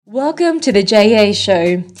Welcome to the JA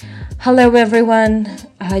Show. Hello everyone.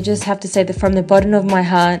 I just have to say that from the bottom of my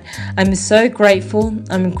heart, I'm so grateful.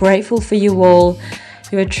 I'm grateful for you all.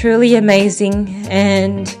 You are truly amazing.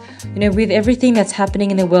 And, with everything that's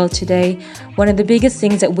happening in the world today, one of the biggest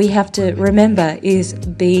things that we have to remember is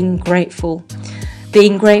being grateful.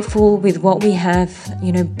 Being grateful with what we have,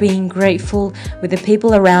 being grateful with the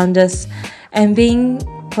people around us, and being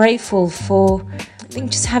grateful for,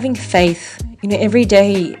 just having faith. Every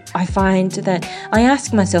day I find that I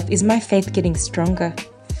ask myself, is my faith getting stronger?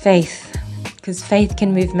 Faith, because faith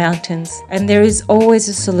can move mountains, and there is always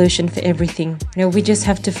a solution for everything. We just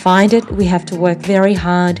have to find it, we have to work very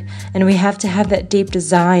hard, and we have to have that deep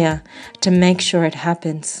desire to make sure it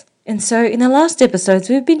happens. And so in the last episodes,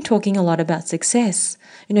 we've been talking a lot about success,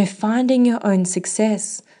 finding your own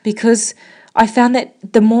success, because I found that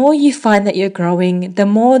the more you find that you're growing, the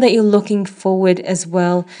more that you're looking forward as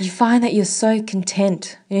well, you find that you're so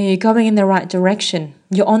content. You're going in the right direction.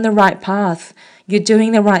 You're on the right path. You're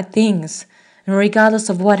doing the right things, and regardless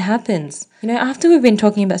of what happens. After we've been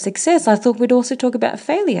talking about success, I thought we'd also talk about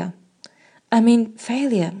failure.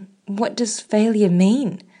 Failure. What does failure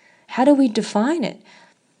mean? How do we define it?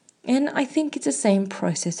 And I think it's the same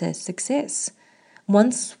process as success.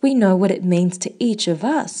 Once we know what it means to each of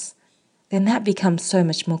us, then that becomes so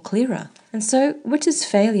much more clearer. And so, what does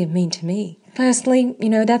failure mean to me? Personally,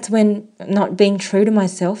 that's when not being true to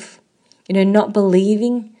myself, not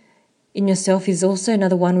believing in yourself is also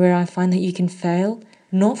another one where I find that you can fail,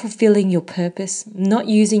 not fulfilling your purpose, not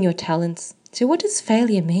using your talents. So what does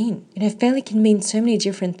failure mean? Failure can mean so many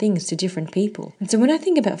different things to different people. And so when I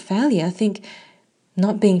think about failure, I think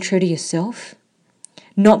not being true to yourself,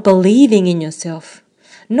 not believing in yourself,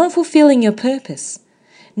 not fulfilling your purpose,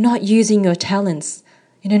 not using your talents,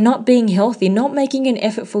 not being healthy, not making an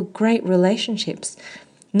effort for great relationships,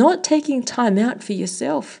 not taking time out for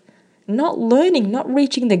yourself, not learning, not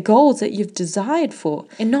reaching the goals that you've desired for,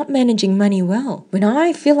 and not managing money well. When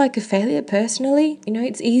I feel like a failure personally,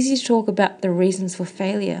 it's easy to talk about the reasons for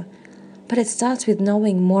failure, but it starts with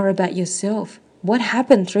knowing more about yourself. What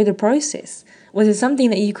happened through the process? Was it something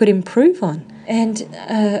that you could improve on? And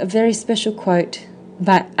a very special quote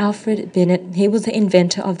by Alfred Binet. He was the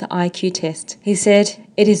inventor of the IQ test. He said,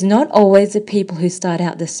 "It is not always the people who start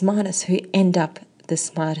out the smartest who end up the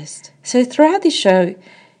smartest." So throughout this show,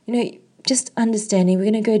 just understanding, we're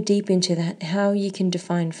going to go deep into that, how you can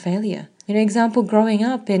define failure. Example, growing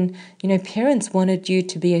up and, parents wanted you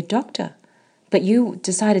to be a doctor, but you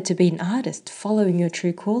decided to be an artist, following your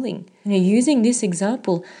true calling. Using this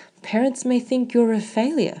example, parents may think you're a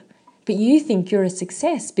failure, but you think you're a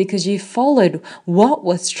success because you followed what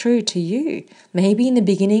was true to you. Maybe in the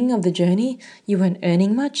beginning of the journey, you weren't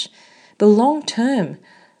earning much, but long term,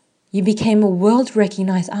 you became a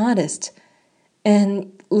world-recognized artist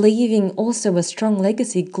and leaving also a strong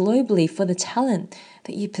legacy globally for the talent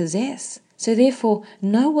that you possess. So therefore,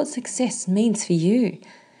 know what success means for you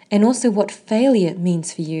and also what failure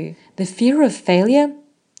means for you. The fear of failure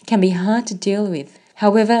can be hard to deal with.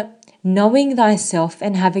 However, knowing thyself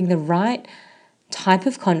and having the right type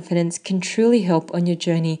of confidence can truly help on your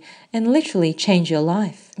journey and literally change your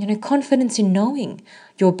life. Confidence in knowing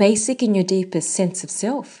your basic and your deepest sense of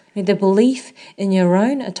self, the belief in your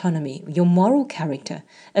own autonomy, your moral character,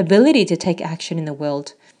 ability to take action in the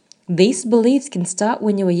world. These beliefs can start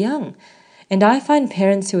when you are young, and I find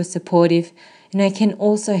parents who are supportive can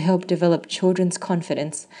also help develop children's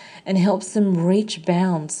confidence and helps them reach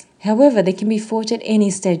bounds. However, they can be fought at any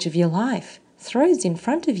stage of your life, throws in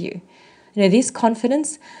front of you. This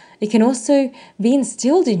confidence, it can also be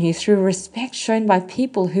instilled in you through respect shown by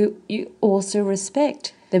people who you also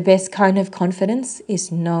respect. The best kind of confidence is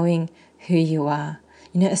knowing who you are.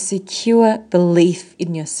 A secure belief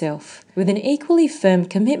in yourself with an equally firm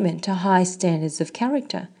commitment to high standards of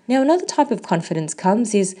character. Now, another type of confidence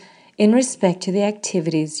comes is in respect to the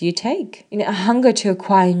activities you take. A hunger to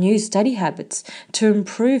acquire new study habits, to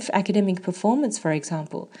improve academic performance, for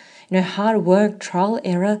example. Hard work, trial,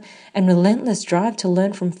 error, and relentless drive to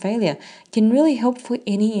learn from failure can really help for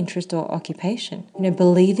any interest or occupation.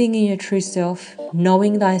 Believing in your true self,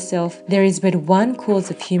 knowing thyself, there is but one cause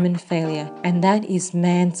of human failure, and that is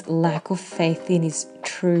man's lack of faith in his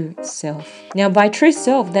true self. Now, by true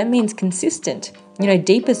self, that means consistent.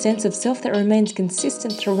 Deeper sense of self that remains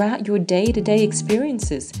consistent throughout your day-to-day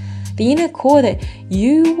experiences. The inner core that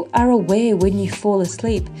you are aware when you fall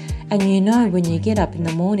asleep and when you get up in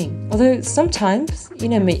the morning. Although sometimes,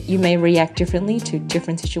 you may react differently to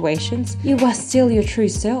different situations, you are still your true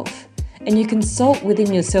self. And you consult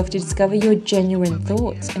within yourself to discover your genuine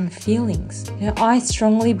thoughts and feelings. I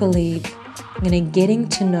strongly believe getting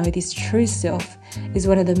to know this true self is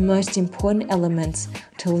one of the most important elements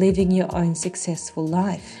to living your own successful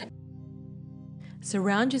life.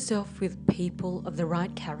 Surround yourself with people of the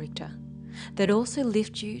right character that also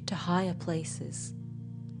lift you to higher places.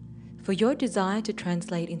 For your desire to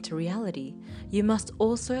translate into reality, you must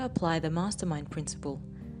also apply the mastermind principle.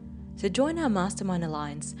 To join our Mastermind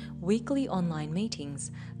Alliance weekly online meetings,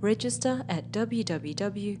 register at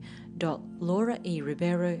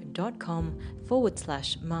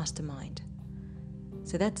www.lauraeribeiro.com/mastermind.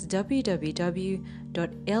 So that's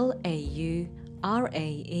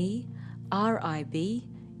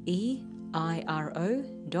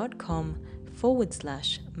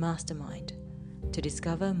to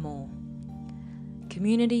discover more.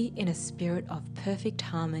 Community in a spirit of perfect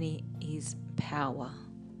harmony is power.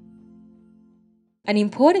 An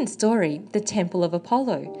important story, the Temple of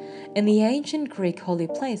Apollo, in the ancient Greek holy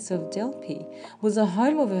place of Delphi, was the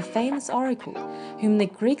home of a famous oracle whom the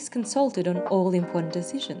Greeks consulted on all important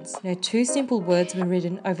decisions. Now, 2 simple words were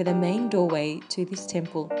written over the main doorway to this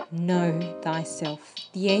temple: know thyself.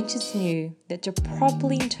 The ancients knew that to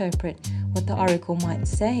properly interpret what the oracle might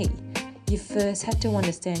say, you first had to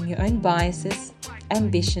understand your own biases,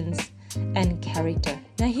 ambitions, and character.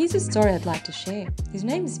 Now here's a story I'd like to share. His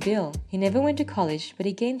name is Bill. He never went to college, but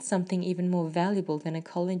he gained something even more valuable than a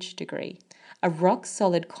college degree: a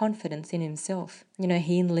rock-solid confidence in himself.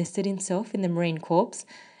 He enlisted himself in the Marine Corps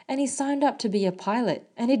and he signed up to be a pilot,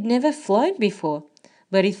 and he'd never flown before.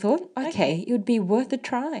 But he thought, okay, it would be worth a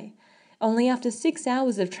try. Only after 6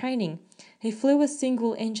 hours of training, he flew a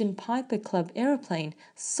single-engine Piper Club aeroplane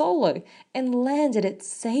solo and landed it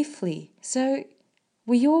safely. So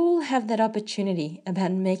we all have that opportunity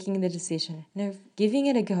about making the decision, giving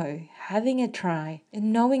it a go, having a try,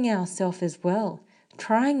 and knowing ourselves as well,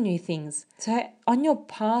 trying new things. So on your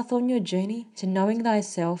path, on your journey to knowing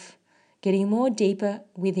thyself, getting more deeper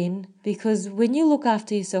within, because when you look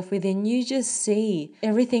after yourself within, you just see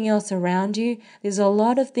everything else around you. There's a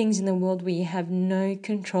lot of things in the world where you have no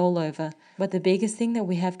control over. But the biggest thing that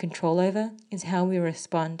we have control over is how we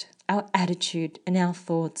respond, our attitude and our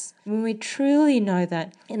thoughts. When we truly know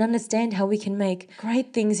that and understand how we can make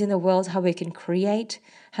great things in the world, how we can create,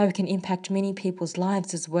 how we can impact many people's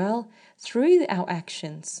lives as well, through our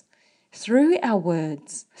actions, through our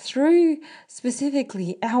words, through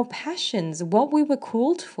specifically our passions, what we were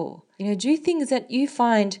called for. Do things that you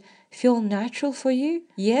find feel natural for you.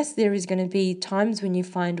 Yes, there is going to be times when you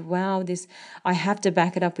find, wow, I have to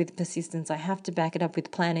back it up with persistence. I have to back it up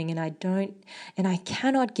with planning, and I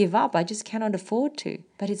cannot give up. I just cannot afford to.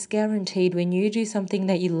 But it's guaranteed when you do something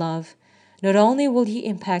that you love, not only will you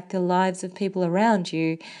impact the lives of people around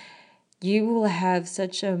you, you will have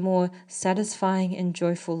such a more satisfying and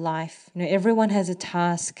joyful life. Everyone has a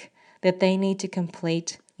task that they need to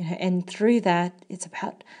complete, and through that, it's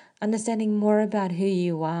about understanding more about who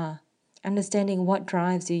you are, understanding what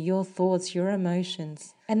drives you, your thoughts, your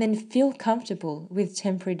emotions, and then feel comfortable with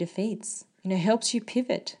temporary defeats. Helps you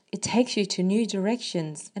pivot. It takes you to new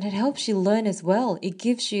directions, and it helps you learn as well. It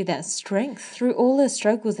gives you that strength. Through all the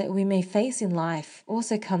struggles that we may face in life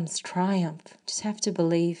also comes triumph. Just have to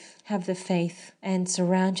believe, have the faith, and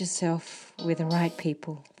surround yourself with the right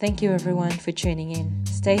people. Thank you everyone for tuning in.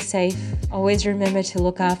 Stay safe. Always remember to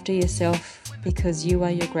look after yourself, because you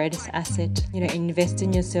are your greatest asset. Invest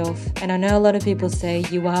in yourself. And I know a lot of people say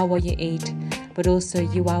you are what you eat, but also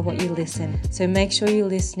you are what you listen. So make sure you're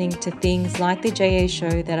listening to things like the JA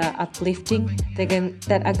show that are uplifting,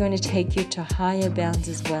 that are going to take you to higher bounds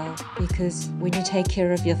as well. Because when you take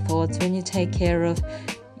care of your thoughts, when you take care of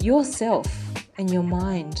yourself and your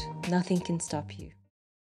mind, nothing can stop you.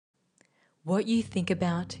 What you think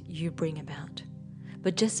about, you bring about.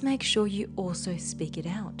 But just make sure you also speak it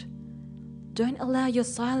out. Don't allow your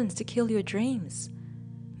silence to kill your dreams.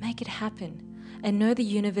 Make it happen, and know the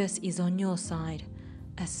universe is on your side,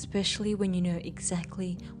 especially when you know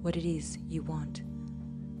exactly what it is you want.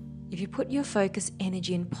 If you put your focus,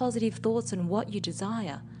 energy, and positive thoughts on what you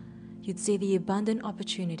desire, you'd see the abundant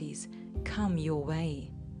opportunities come your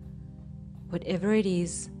way. Whatever it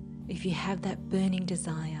is, if you have that burning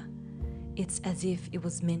desire, it's as if it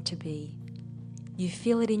was meant to be. You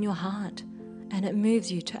feel it in your heart, and it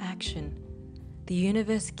moves you to action. The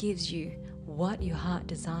universe gives you what your heart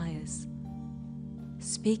desires.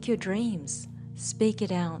 Speak your dreams, speak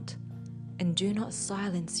it out, and do not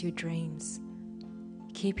silence your dreams.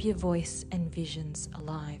 Keep your voice and visions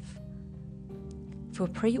alive. For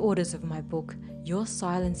pre-orders of my book, Your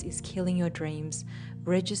Silence is Killing Your Dreams,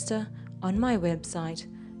 register on my website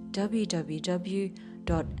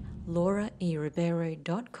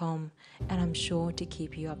www.lauraeribeiro.com, and I'm sure to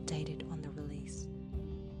keep you updated on